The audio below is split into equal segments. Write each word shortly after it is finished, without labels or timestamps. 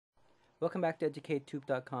Welcome back to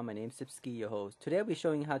EducateTube.com. My name is Sipsky, your host. Today I'll be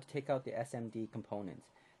showing you how to take out the SMD components,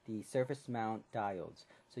 the surface mount diodes.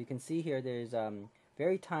 So you can see here there's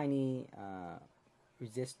very tiny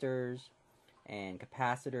resistors and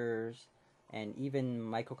capacitors and even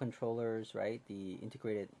microcontrollers, right? The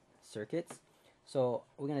integrated circuits. So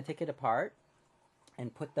we're going to take it apart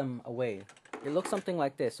and put them away. It looks something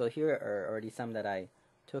like this. So here are already some that I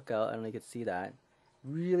took out. I don't know if you can see that.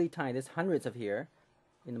 Really tiny. There's hundreds of here.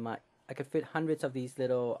 I could fit hundreds of these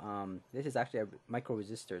little. This is actually a micro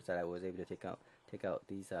resistors that I was able to take out.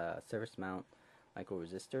 These surface mount micro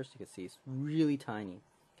resistors. You can see it's really tiny.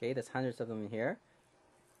 Okay, there's hundreds of them in here.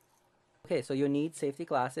 Okay, so you'll need safety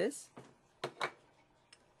glasses,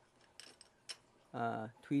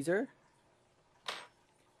 tweezer,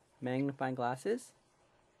 magnifying glasses,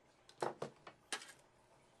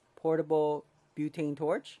 portable butane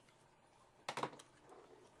torch,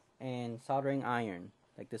 and soldering iron.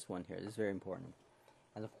 Like this one here. This is very important,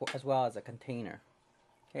 as well as a container.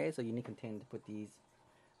 Okay, so you need a container to put these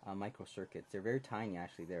micro circuits. They're very tiny,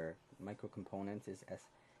 actually. They're micro components, is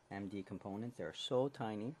SMD components. They're so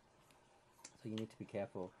tiny, so you need to be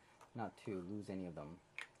careful not to lose any of them.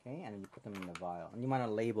 Okay, and then you put them in the vial, and you want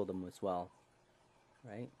to label them as well,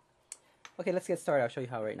 right? Okay, let's get started. I'll show you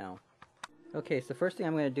how right now. Okay, so the first thing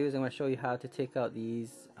I'm going to do is I'm going to show you how to take out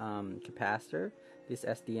these capacitor, this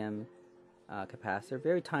SDM capacitor.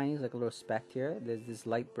 Very tiny, it's like a little speck here. There's this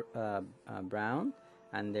light brown,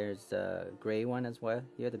 and there's a gray one as well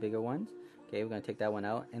here, the bigger ones. Okay, we're going to take that one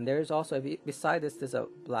out. And there's also, beside this, there's a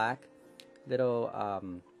black little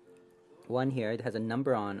one here. It has a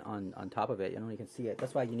number on top of it. I don't know if you can see it.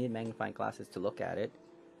 That's why you need magnifying glasses to look at it.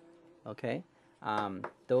 Okay,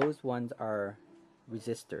 those ones are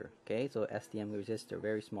resistor. Okay, so SDM resistor,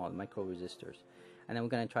 very small, micro resistors. And then we're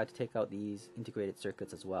going to try to take out these integrated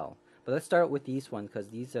circuits as well. But let's start with these ones, because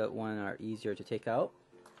these one are easier to take out.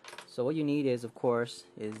 So what you need is, of course,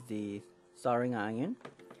 is the soldering iron.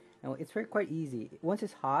 And it's quite easy. Once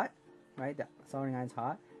it's hot, right, the soldering iron's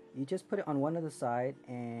hot, you just put it on one of the side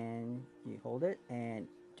and you hold it and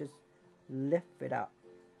just lift it out.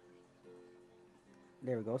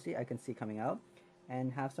 There we go. See, I can see coming out.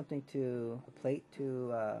 And have something a plate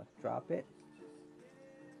to drop it.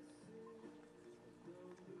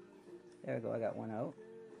 There we go, I got one out.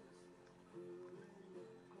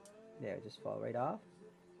 There, just fall right off.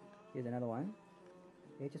 Here's another one.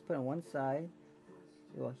 Okay, just put it on one side.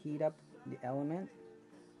 It will heat up the element,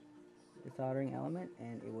 the soldering element,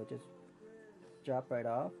 and it will just drop right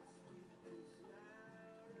off.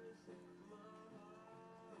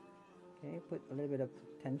 Okay, put a little bit of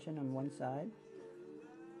tension on one side.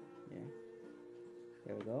 Yeah.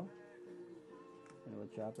 There we go. And it will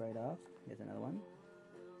drop right off. Here's another one.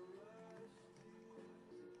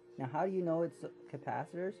 Now, how do you know it's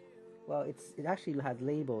capacitors? Well, it actually has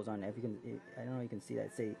labels on it. I don't know if you can see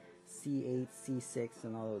that. Say C8, C6,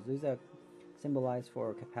 and all those. These are symbolized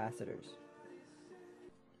for capacitors.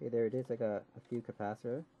 Okay, there it is. I got a few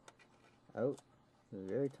capacitors out. They're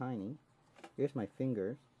very tiny. Here's my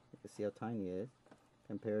fingers. You can see how tiny it is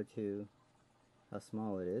compared to how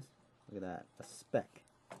small it is. Look at that, a speck.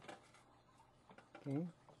 Okay.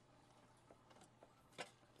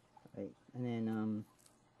 Right, and then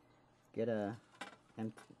get a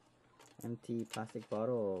empty plastic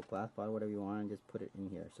bottle or glass bottle, whatever you want, and just put it in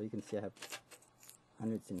here. So you can see I have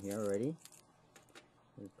hundreds in here already.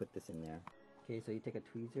 Let's put this in there. Okay, so you take a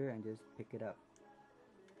tweezer and just pick it up.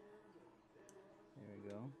 There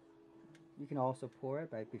we go. You can also pour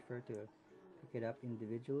it, but I prefer to pick it up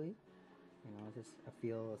individually. You know, just a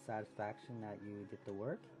feel of satisfaction that you did the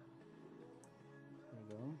work. There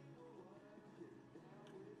you go.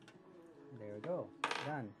 There we go.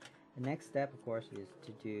 Done. The next step, of course, is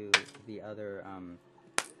to do the other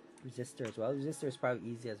resistor as well. Resistor is probably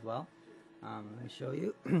easy as well. Let me show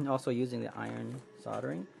you. Also using the iron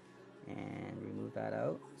soldering and remove that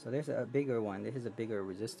out. So there's a bigger one. This is a bigger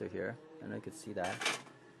resistor here. I don't know if you can see that.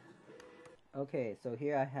 Okay, so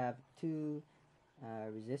here I have two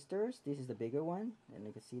resistors. This is the bigger one, and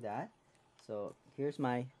you can see that. So here's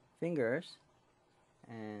my fingers,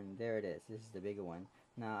 and there it is. This is the bigger one.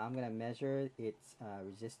 Now I'm going to measure its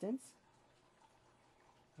resistance,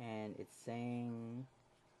 and it's saying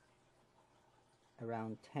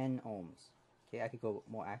around 10 ohms. Okay, I could go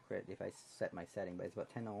more accurate if I set my setting, but it's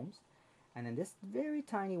about 10 ohms. And then this very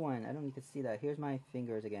tiny one, I don't know if you can see that. Here's my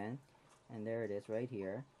fingers again, and there it is right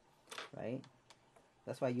here, right?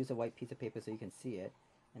 That's why I use a white piece of paper so you can see it,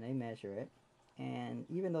 and I measure it. And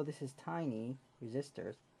even though this is tiny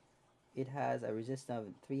resistors, it has a resistance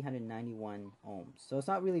of 391 ohms. So it's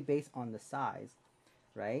not really based on the size,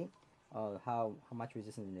 right? how much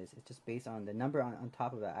resistance it is. It's just based on the number on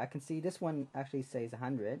top of that. I can see this one actually says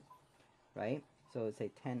 100, right? So it's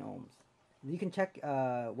say 10 ohms. You can check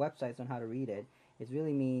websites on how to read it. It's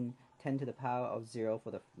really mean 10 to the power of 0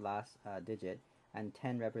 for the last digit, and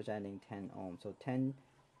 10 representing 10 ohms. So 10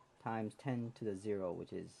 times 10 to the 0,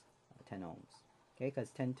 which is 10 ohms. Okay, because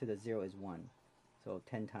 10 to the 0 is 1. So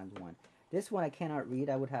 10 times 1. This one I cannot read.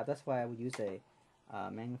 That's why I would use a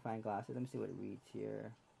magnifying glass. Let me see what it reads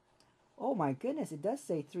here. Oh my goodness, it does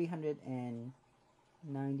say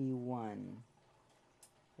 391.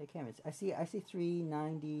 I can't. I see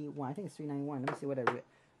 391. I think it's 391. Let me see what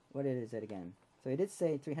it is again. So it did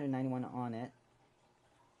say 391 on it,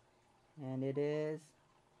 and it is.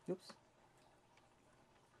 Oops.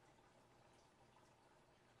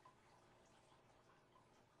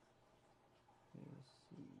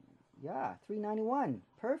 Yeah, 391.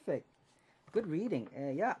 Perfect. Good reading.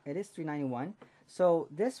 Yeah, it is 391. So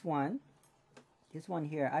this one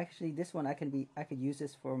here, actually this one I could use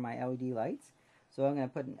this for my LED lights. So I'm going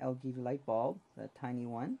to put an LED light bulb, a tiny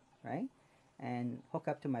one, right? And hook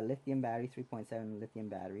up to my lithium battery, 3.7 lithium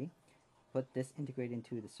battery. Put this integrated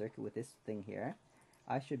into the circuit with this thing here.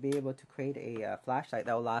 I should be able to create a flashlight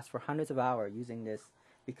that will last for hundreds of hours using this,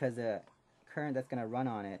 because the current that's going to run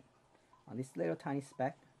on it, on this little tiny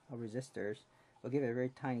speck of resistors, will give it a very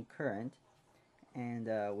tiny current. And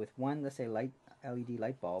with one, let's say, LED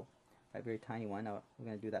light bulb, a very tiny one, we're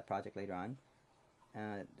going to do that project later on,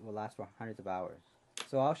 it will last for hundreds of hours.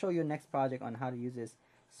 So I'll show you a next project on how to use this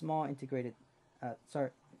small integrated,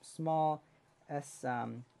 small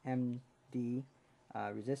SMD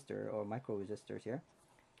resistor or micro resistors here,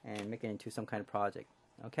 and make it into some kind of project.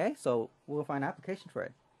 Okay, so we'll find an application for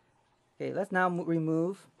it. Okay, let's now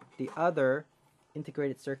remove the other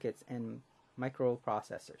integrated circuits and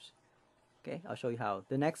microprocessors. Okay, I'll show you how.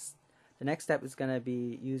 The next step is going to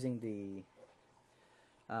be using the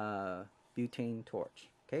butane torch.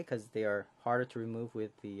 Okay, because they are harder to remove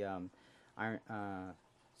with the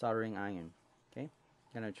soldering iron. Okay,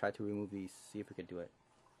 I'm going to try to remove these, see if we could do it.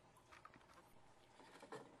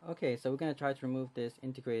 Okay, so we're going to try to remove this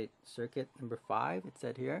integrated circuit number 5, it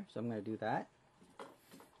said here, so I'm going to do that.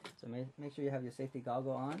 So make sure you have your safety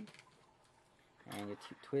goggle on and your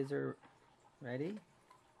tweezer ready.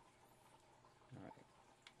 Alright,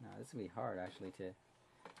 now this is going to be hard actually so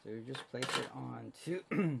you just place it on to,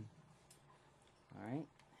 alright,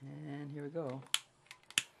 and here we go.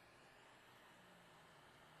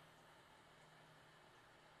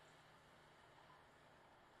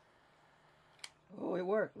 Oh, it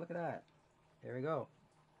worked. Look at that. There we go.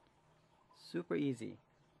 Super easy.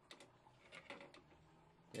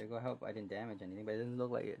 There you go. I hope I didn't damage anything, but it doesn't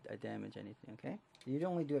look like I damaged anything, okay? You'd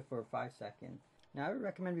only do it for 5 seconds. Now, I would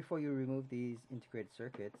recommend before you remove these integrated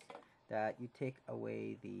circuits that you take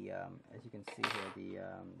away the, as you can see here,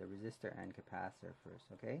 the resistor and capacitor first,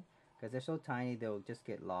 okay? Because they're so tiny, they'll just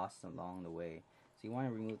get lost along the way. So you want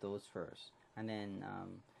to remove those first, and then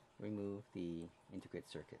remove the integrated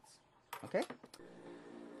circuits. Okay?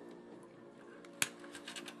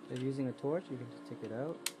 So using a torch, you can just take it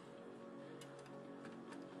out.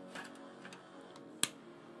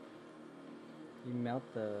 You melt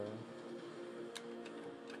there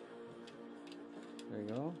you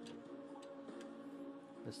go,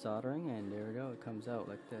 the soldering, and there we go, it comes out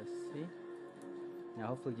like this, see? Now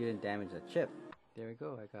hopefully you didn't damage the chip. There we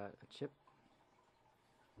go, I got a chip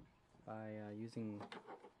by using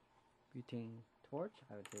butane torch.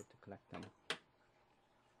 I was able to collect them.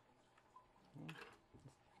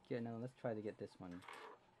 Okay. Let's try to get this one.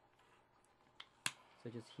 So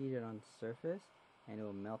just heat it on the surface and it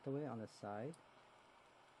will melt away on the side,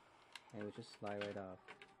 and it will just slide right off.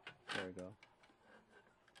 There we go.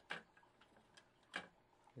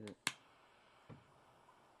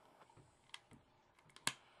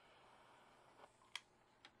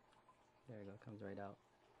 There you go, it comes right out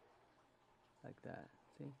like that.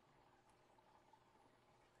 See?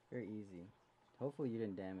 Very easy. Hopefully you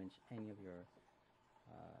didn't damage any of your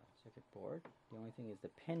circuit board. The only thing is the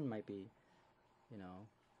pin might be,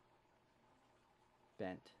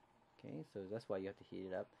 bent. Okay, so that's why you have to heat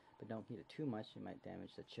it up, but don't heat it too much, you might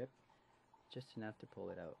damage the chip. Just enough to pull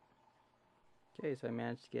it out. Okay, so I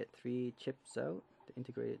managed to get 3 chips out, the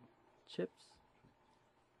integrated chips.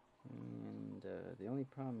 And the only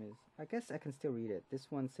problem is, I guess I can still read it. This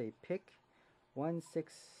one say PIC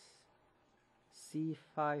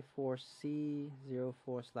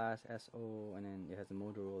 16C54C04/SO, and then it has a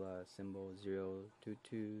Motorola symbol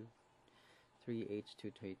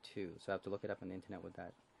 0223H222. So I have to look it up on the internet what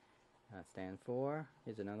that stand for.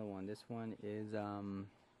 Here's another one. This one is it's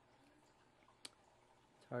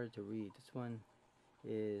harder to read. This one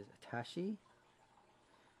is Tashi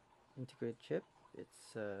integrated chip.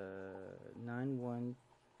 It's 912.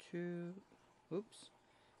 Oops,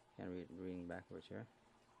 can't reading backwards here.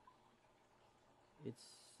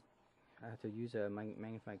 I have to use a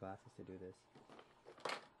magnifying glasses to do this.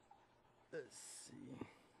 Let's see.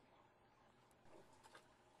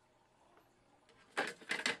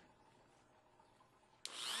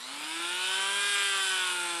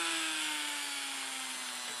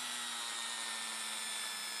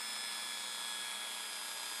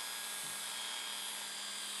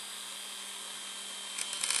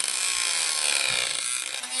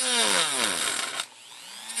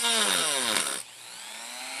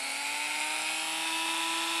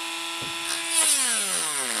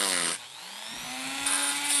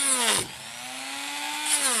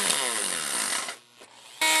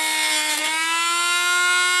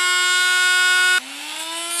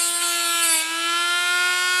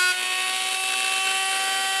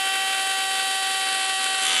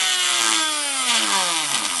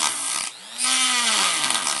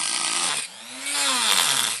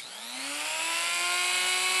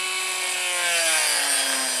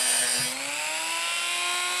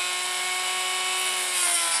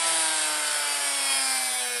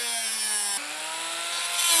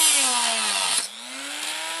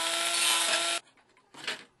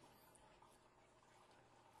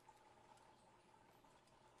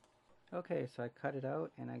 Okay, so I cut it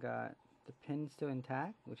out and I got the pin still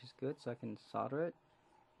intact, which is good, so I can solder it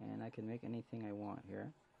and I can make anything I want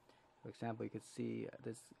here. For example, you could see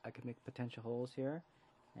this, I could make potential holes here,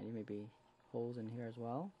 and maybe holes in here as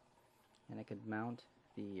well. And I could mount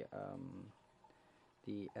the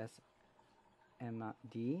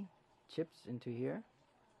SMD chips into here,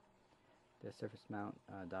 the surface mount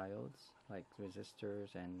diodes like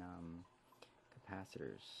resistors and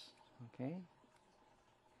capacitors. Okay.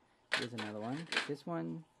 Here's another one. This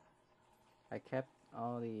one, I kept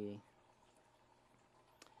all the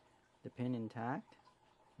pin intact,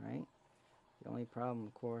 right? The only problem,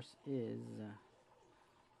 of course, is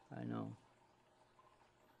I know.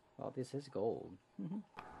 Well, this is gold.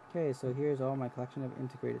 Okay, so here's all my collection of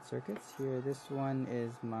integrated circuits. Here, this one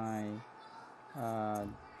is my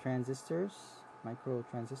transistors, micro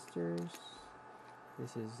transistors.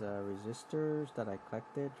 This is resistors that I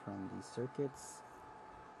collected from these circuits.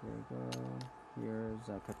 There we go. Here's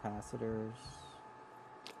capacitors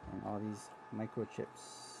and all these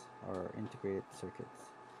microchips or integrated circuits.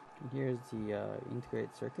 And here's the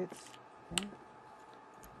integrated circuits. Okay,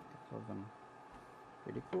 all of them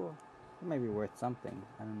pretty cool. It might be worth something.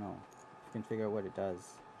 I don't know. You can figure out what it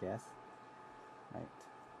does. Yes, right.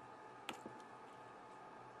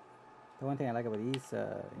 The one thing I like about these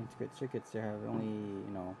integrated circuits, they have only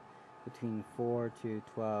between 4 to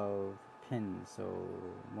 12 pins, so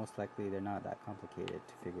most likely they're not that complicated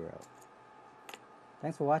to figure out.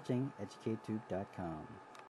 Thanks for watching EducateTube.com.